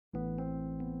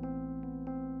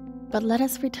But let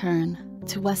us return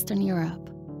to Western Europe.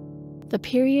 The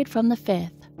period from the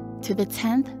 5th to the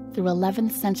 10th through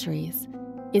 11th centuries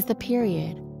is the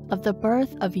period of the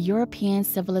birth of European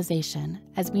civilization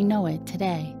as we know it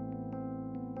today.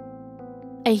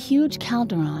 A huge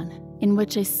cauldron in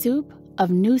which a soup of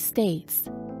new states,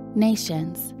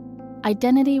 nations,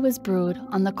 identity was brewed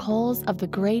on the coals of the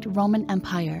great Roman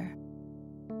Empire.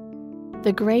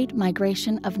 The Great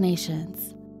Migration of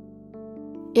Nations.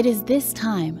 It is this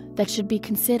time that should be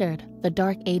considered the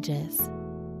Dark Ages.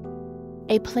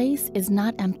 A place is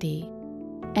not empty,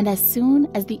 and as soon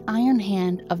as the iron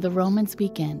hand of the Romans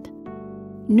weakened,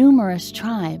 numerous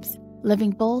tribes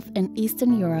living both in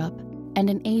Eastern Europe and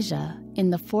in Asia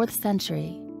in the 4th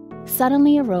century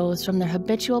suddenly arose from their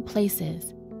habitual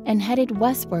places and headed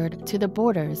westward to the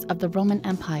borders of the Roman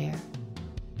Empire.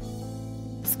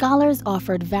 Scholars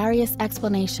offered various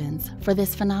explanations for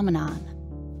this phenomenon.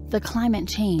 The climate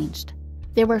changed.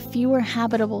 There were fewer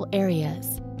habitable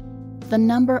areas. The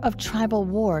number of tribal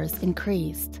wars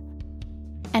increased.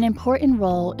 An important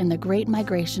role in the Great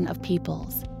Migration of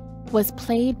peoples was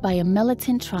played by a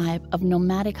militant tribe of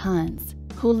nomadic Huns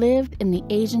who lived in the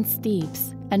Asian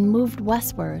steppes and moved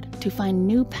westward to find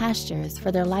new pastures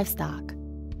for their livestock,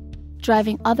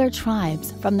 driving other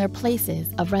tribes from their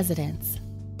places of residence.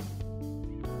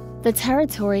 The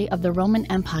territory of the Roman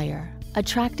Empire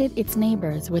attracted its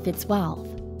neighbors with its wealth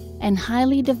and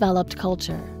highly developed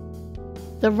culture.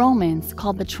 The Romans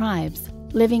called the tribes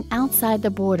living outside the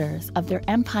borders of their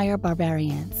empire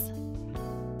barbarians.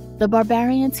 The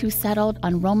barbarians who settled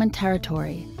on Roman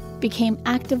territory became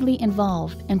actively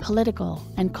involved in political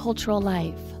and cultural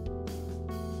life.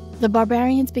 The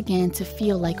barbarians began to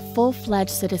feel like full-fledged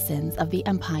citizens of the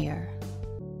empire.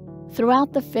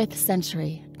 Throughout the 5th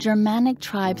century, Germanic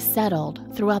tribes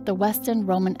settled throughout the Western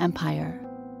Roman Empire.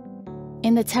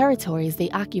 In the territories they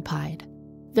occupied,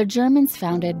 the Germans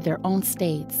founded their own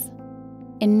states.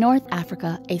 In North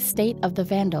Africa, a state of the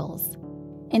Vandals.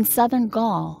 In southern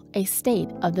Gaul, a state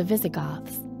of the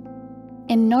Visigoths.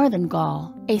 In northern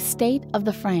Gaul, a state of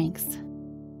the Franks.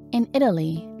 In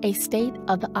Italy, a state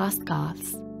of the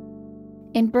Ostrogoths.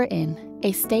 In Britain,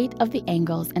 a state of the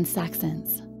Angles and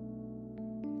Saxons.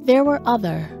 There were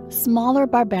other, smaller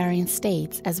barbarian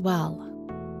states as well.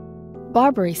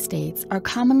 Barbary states are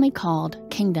commonly called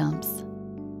kingdoms,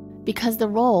 because the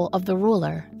role of the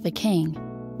ruler, the king,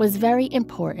 was very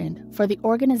important for the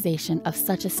organization of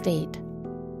such a state.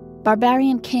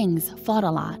 Barbarian kings fought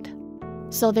a lot,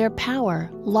 so their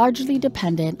power largely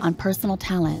depended on personal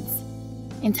talents,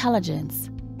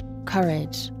 intelligence,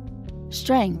 courage,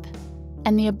 strength,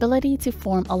 and the ability to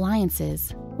form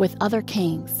alliances with other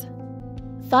kings.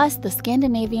 Thus, the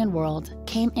Scandinavian world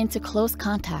came into close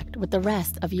contact with the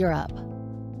rest of Europe.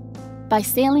 By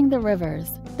sailing the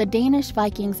rivers, the Danish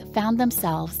Vikings found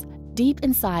themselves deep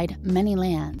inside many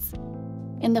lands.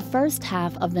 In the first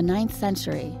half of the 9th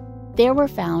century, they were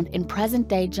found in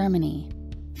present-day Germany,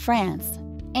 France,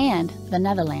 and the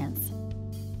Netherlands.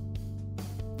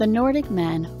 The Nordic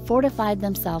men fortified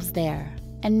themselves there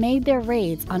and made their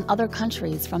raids on other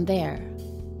countries from there.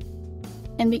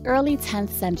 In the early 10th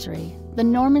century, the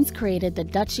Normans created the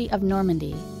Duchy of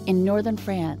Normandy in northern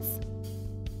France.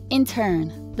 In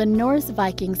turn, the Norse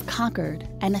Vikings conquered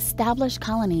and established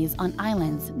colonies on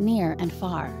islands near and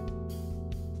far.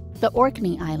 The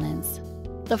Orkney Islands,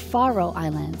 the Faroe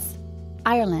Islands,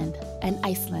 Ireland, and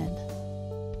Iceland.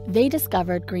 They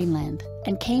discovered Greenland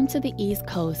and came to the east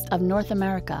coast of North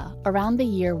America around the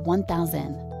year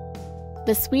 1000.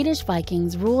 The Swedish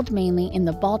Vikings ruled mainly in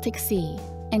the Baltic Sea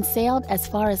and sailed as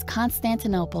far as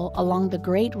Constantinople along the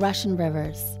great Russian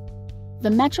rivers.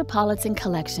 The Metropolitan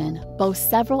collection boasts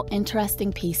several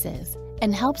interesting pieces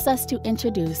and helps us to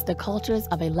introduce the cultures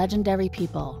of a legendary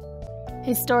people.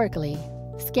 Historically,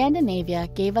 Scandinavia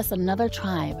gave us another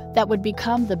tribe that would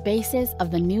become the basis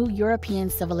of the new European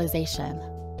civilization.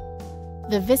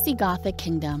 The Visigothic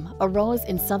kingdom arose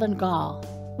in southern Gaul,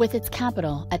 with its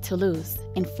capital at Toulouse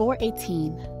in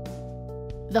 418.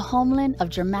 The homeland of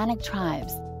Germanic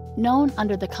tribes, known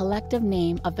under the collective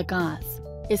name of the Goths,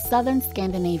 is southern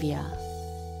Scandinavia.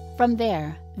 From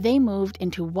there, they moved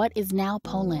into what is now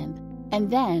Poland,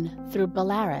 and then through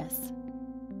Belarus.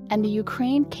 And the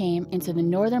Ukraine came into the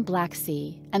northern Black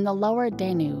Sea and the lower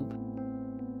Danube.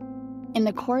 In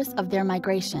the course of their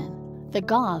migration, the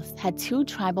Goths had two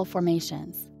tribal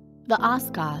formations, the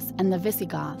Ostrogoths and the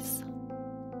Visigoths.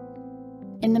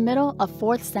 In the middle of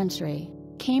 4th century,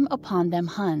 came upon them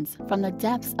Huns from the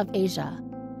depths of Asia,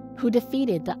 who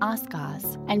defeated the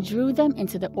Ostrogoths and drew them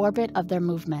into the orbit of their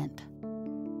movement.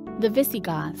 The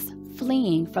Visigoths,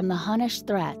 fleeing from the Hunnish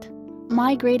threat,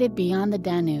 migrated beyond the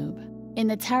Danube, in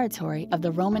the territory of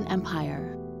the Roman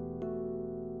Empire.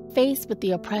 Faced with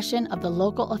the oppression of the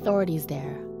local authorities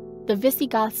there, the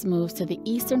Visigoths moved to the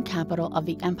eastern capital of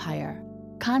the empire,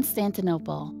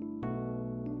 Constantinople.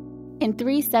 In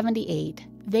 378,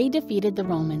 they defeated the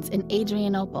Romans in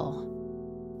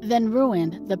Adrianople, then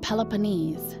ruined the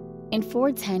Peloponnese. In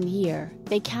 410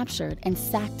 they captured and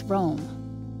sacked Rome,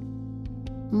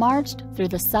 marched through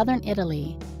the southern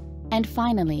Italy, and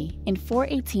finally, in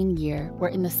 418 were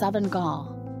in the southern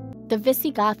Gaul. The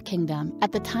Visigoth kingdom,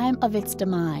 at the time of its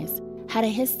demise, had a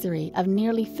history of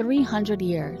nearly 300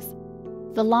 years,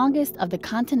 the longest of the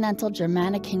continental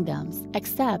Germanic kingdoms,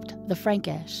 except the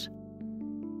Frankish.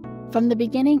 From the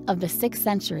beginning of the 6th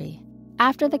century,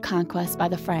 after the conquest by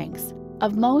the Franks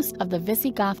of most of the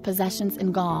Visigoth possessions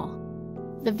in Gaul,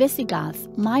 the Visigoths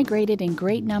migrated in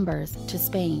great numbers to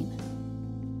Spain.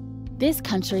 This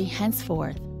country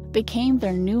henceforth became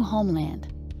their new homeland,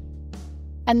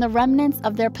 and the remnants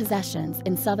of their possessions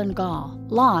in southern Gaul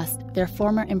lost their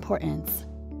former importance.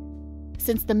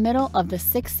 Since the middle of the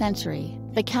 6th century,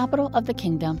 the capital of the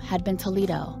kingdom had been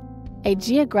Toledo, a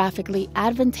geographically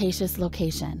advantageous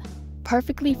location,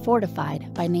 perfectly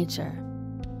fortified by nature.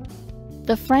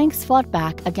 The Franks fought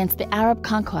back against the Arab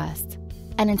conquest,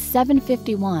 and in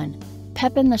 751,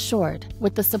 Pepin the Short,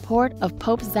 with the support of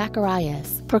Pope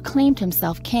Zacharias, proclaimed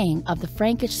himself king of the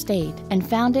Frankish state and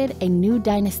founded a new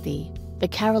dynasty, the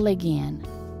Carolingian.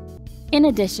 In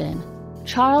addition,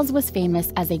 Charles was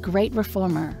famous as a great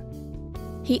reformer.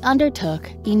 He undertook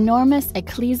enormous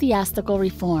ecclesiastical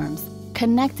reforms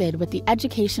connected with the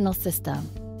educational system,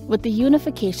 with the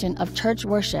unification of church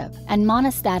worship and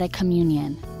monastic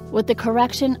communion, with the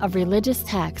correction of religious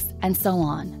texts, and so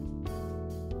on.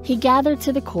 He gathered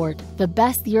to the court the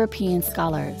best European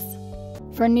scholars.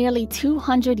 For nearly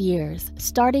 200 years,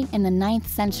 starting in the 9th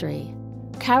century,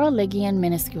 Carolingian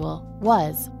minuscule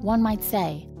was, one might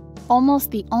say,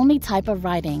 almost the only type of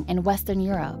writing in Western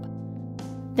Europe.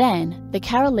 Then, the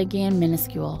Carolingian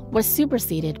minuscule was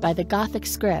superseded by the Gothic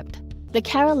script. The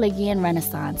Carolingian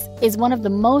Renaissance is one of the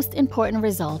most important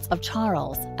results of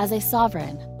Charles as a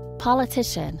sovereign,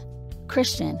 politician,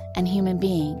 Christian, and human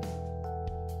being.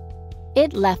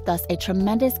 It left us a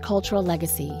tremendous cultural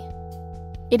legacy.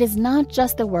 It is not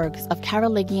just the works of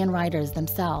Carolingian writers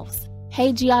themselves,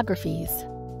 hagiographies,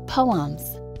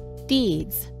 poems,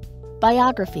 deeds,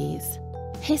 biographies,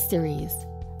 histories,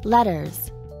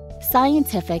 letters,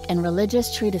 scientific and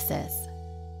religious treatises.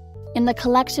 In the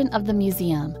collection of the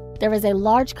museum, there is a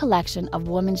large collection of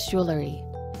women's jewelry.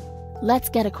 Let's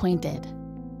get acquainted.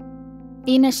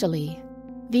 Initially,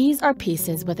 these are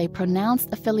pieces with a pronounced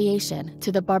affiliation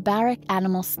to the barbaric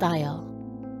animal style.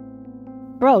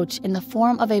 Brooch in the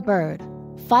form of a bird,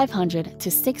 500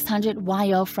 to 600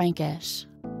 YO Frankish.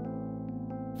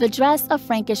 The dress of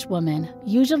Frankish women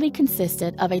usually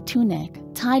consisted of a tunic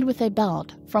tied with a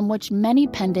belt from which many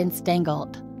pendants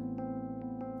dangled.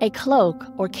 A cloak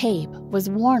or cape was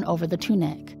worn over the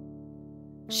tunic.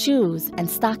 Shoes and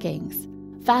stockings,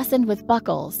 fastened with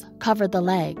buckles, covered the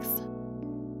legs.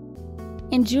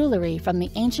 In jewelry from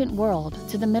the ancient world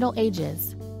to the Middle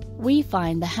Ages, we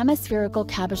find the hemispherical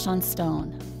cabochon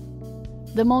stone.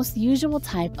 The most usual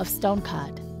type of stone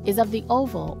cut is of the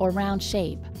oval or round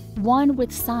shape, one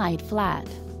with side flat.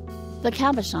 The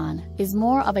cabochon is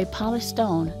more of a polished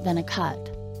stone than a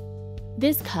cut.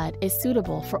 This cut is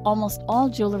suitable for almost all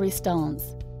jewelry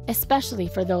stones, especially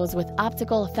for those with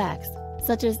optical effects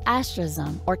such as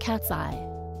asterism or cat's eye.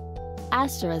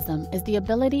 Asterism is the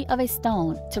ability of a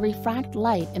stone to refract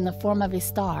light in the form of a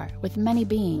star with many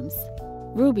beams.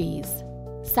 Rubies,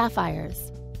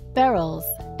 sapphires, beryls,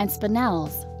 and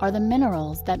spinels are the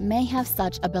minerals that may have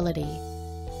such ability,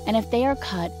 and if they are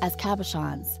cut as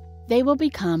cabochons, they will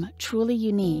become truly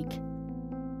unique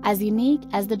as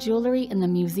the jewelry in the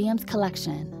museum's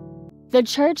collection. The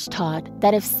Church taught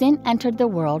that if sin entered the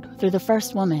world through the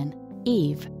first woman,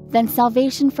 Eve, then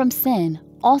salvation from sin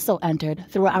also entered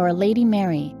through Our Lady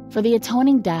Mary, for the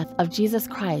atoning death of Jesus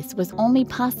Christ was only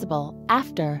possible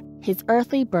after his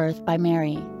earthly birth by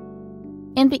Mary.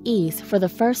 In the East, for the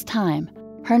first time,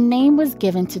 her name was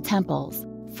given to temples,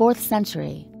 4th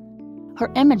century.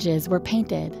 Her images were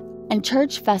painted, and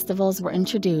church festivals were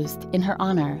introduced in her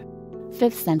honor,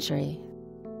 5th century.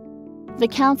 The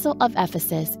Council of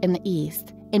Ephesus in the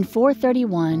East, in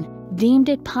 431, deemed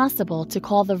it possible to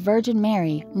call the Virgin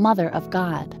Mary Mother of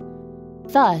God.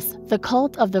 Thus, the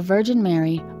cult of the Virgin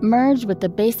Mary merged with the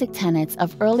basic tenets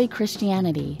of early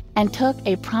Christianity and took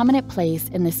a prominent place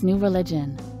in this new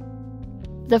religion.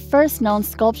 The first known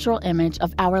sculptural image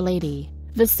of Our Lady,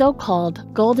 the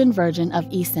so-called Golden Virgin of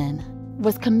Essen,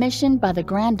 was commissioned by the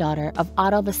granddaughter of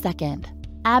Otto II,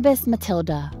 Abbess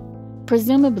Matilda,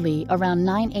 presumably around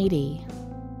 980.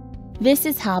 This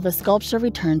is how the sculpture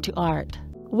returned to art.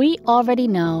 We already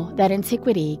know that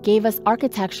antiquity gave us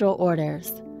architectural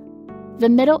orders. The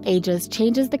Middle Ages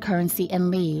changes the currency and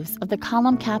leaves of the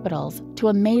column capitals to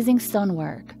amazing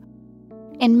stonework.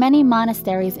 In many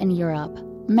monasteries in Europe,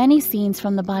 many scenes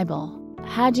from the Bible,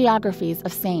 hagiographies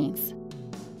of saints,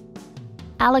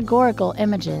 allegorical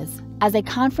images as a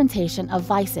confrontation of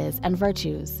vices and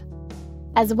virtues,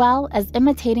 as well as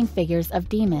imitating figures of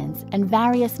demons and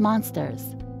various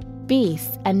monsters,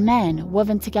 beasts and men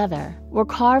woven together, were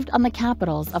carved on the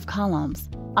capitals of columns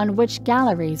on which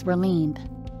galleries were leaned.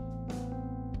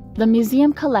 The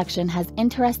museum collection has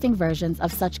interesting versions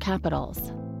of such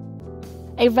capitals.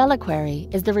 A reliquary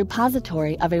is the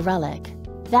repository of a relic,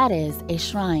 that is, a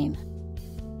shrine.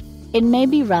 It may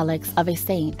be relics of a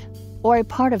saint, or a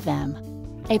part of them,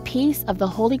 a piece of the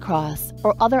Holy Cross,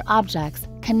 or other objects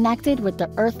connected with the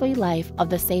earthly life of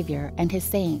the Savior and his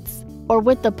saints, or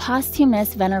with the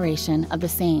posthumous veneration of the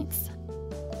saints.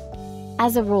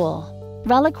 As a rule,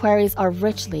 reliquaries are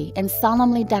richly and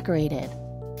solemnly decorated,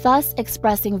 thus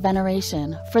expressing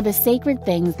veneration for the sacred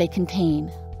things they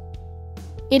contain.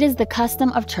 It is the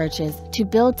custom of churches to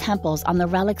build temples on the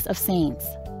relics of saints.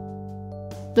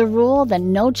 The rule that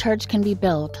no church can be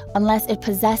built unless it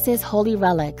possesses holy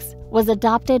relics was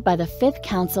adopted by the Fifth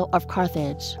Council of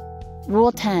Carthage,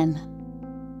 Rule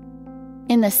 10.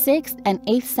 In the 6th and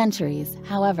 8th centuries,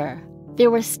 however, there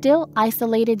were still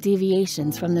isolated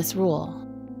deviations from this rule.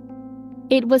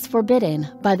 It was forbidden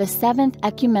by the Seventh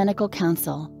Ecumenical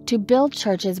Council to build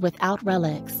churches without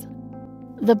relics.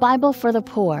 The Bible for the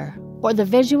poor, or the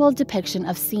visual depiction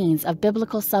of scenes of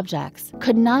biblical subjects,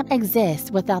 could not exist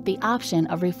without the option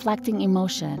of reflecting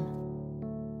emotion.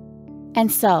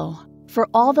 And so, for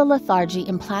all the lethargy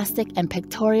in plastic and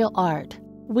pictorial art,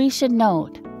 we should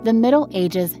note the Middle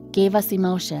Ages gave us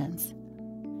emotions.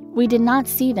 We did not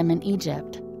see them in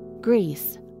Egypt,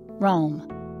 Greece, Rome.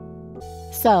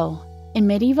 So, in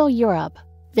medieval Europe,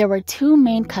 there were two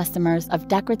main customers of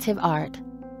decorative art,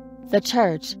 the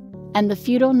church and the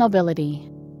feudal nobility.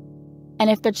 And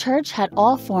if the church had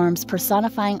all forms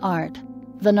personifying art,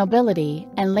 the nobility,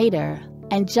 and later,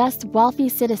 and just wealthy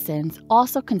citizens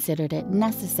also considered it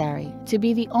necessary to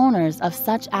be the owners of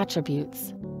such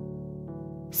attributes.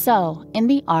 So, in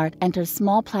the art enter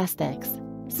small plastics,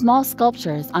 small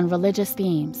sculptures on religious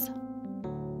themes.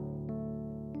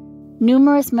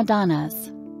 Numerous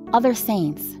Madonnas, other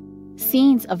saints,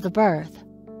 scenes of the birth,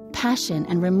 passion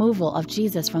and removal of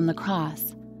Jesus from the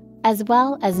cross, as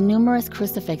well as numerous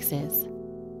crucifixes.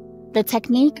 The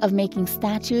technique of making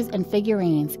statues and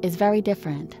figurines is very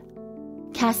different.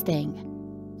 Casting,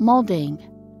 molding,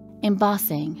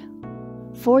 embossing,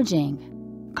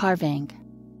 forging, carving.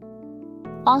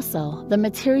 Also, the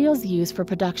materials used for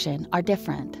production are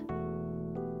different.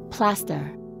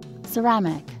 Plaster,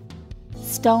 ceramic,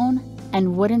 stone,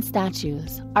 and wooden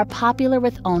statues are popular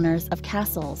with owners of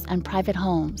castles and private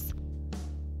homes.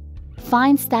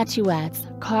 Fine statuettes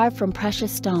carved from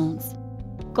precious stones,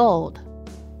 gold,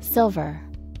 silver,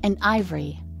 and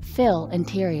ivory fill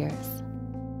interiors.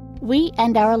 We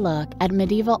end our look at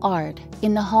medieval art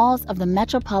in the halls of the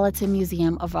Metropolitan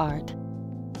Museum of Art.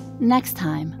 Next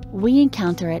time, we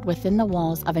encounter it within the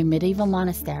walls of a medieval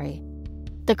monastery,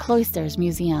 the Cloisters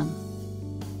Museum.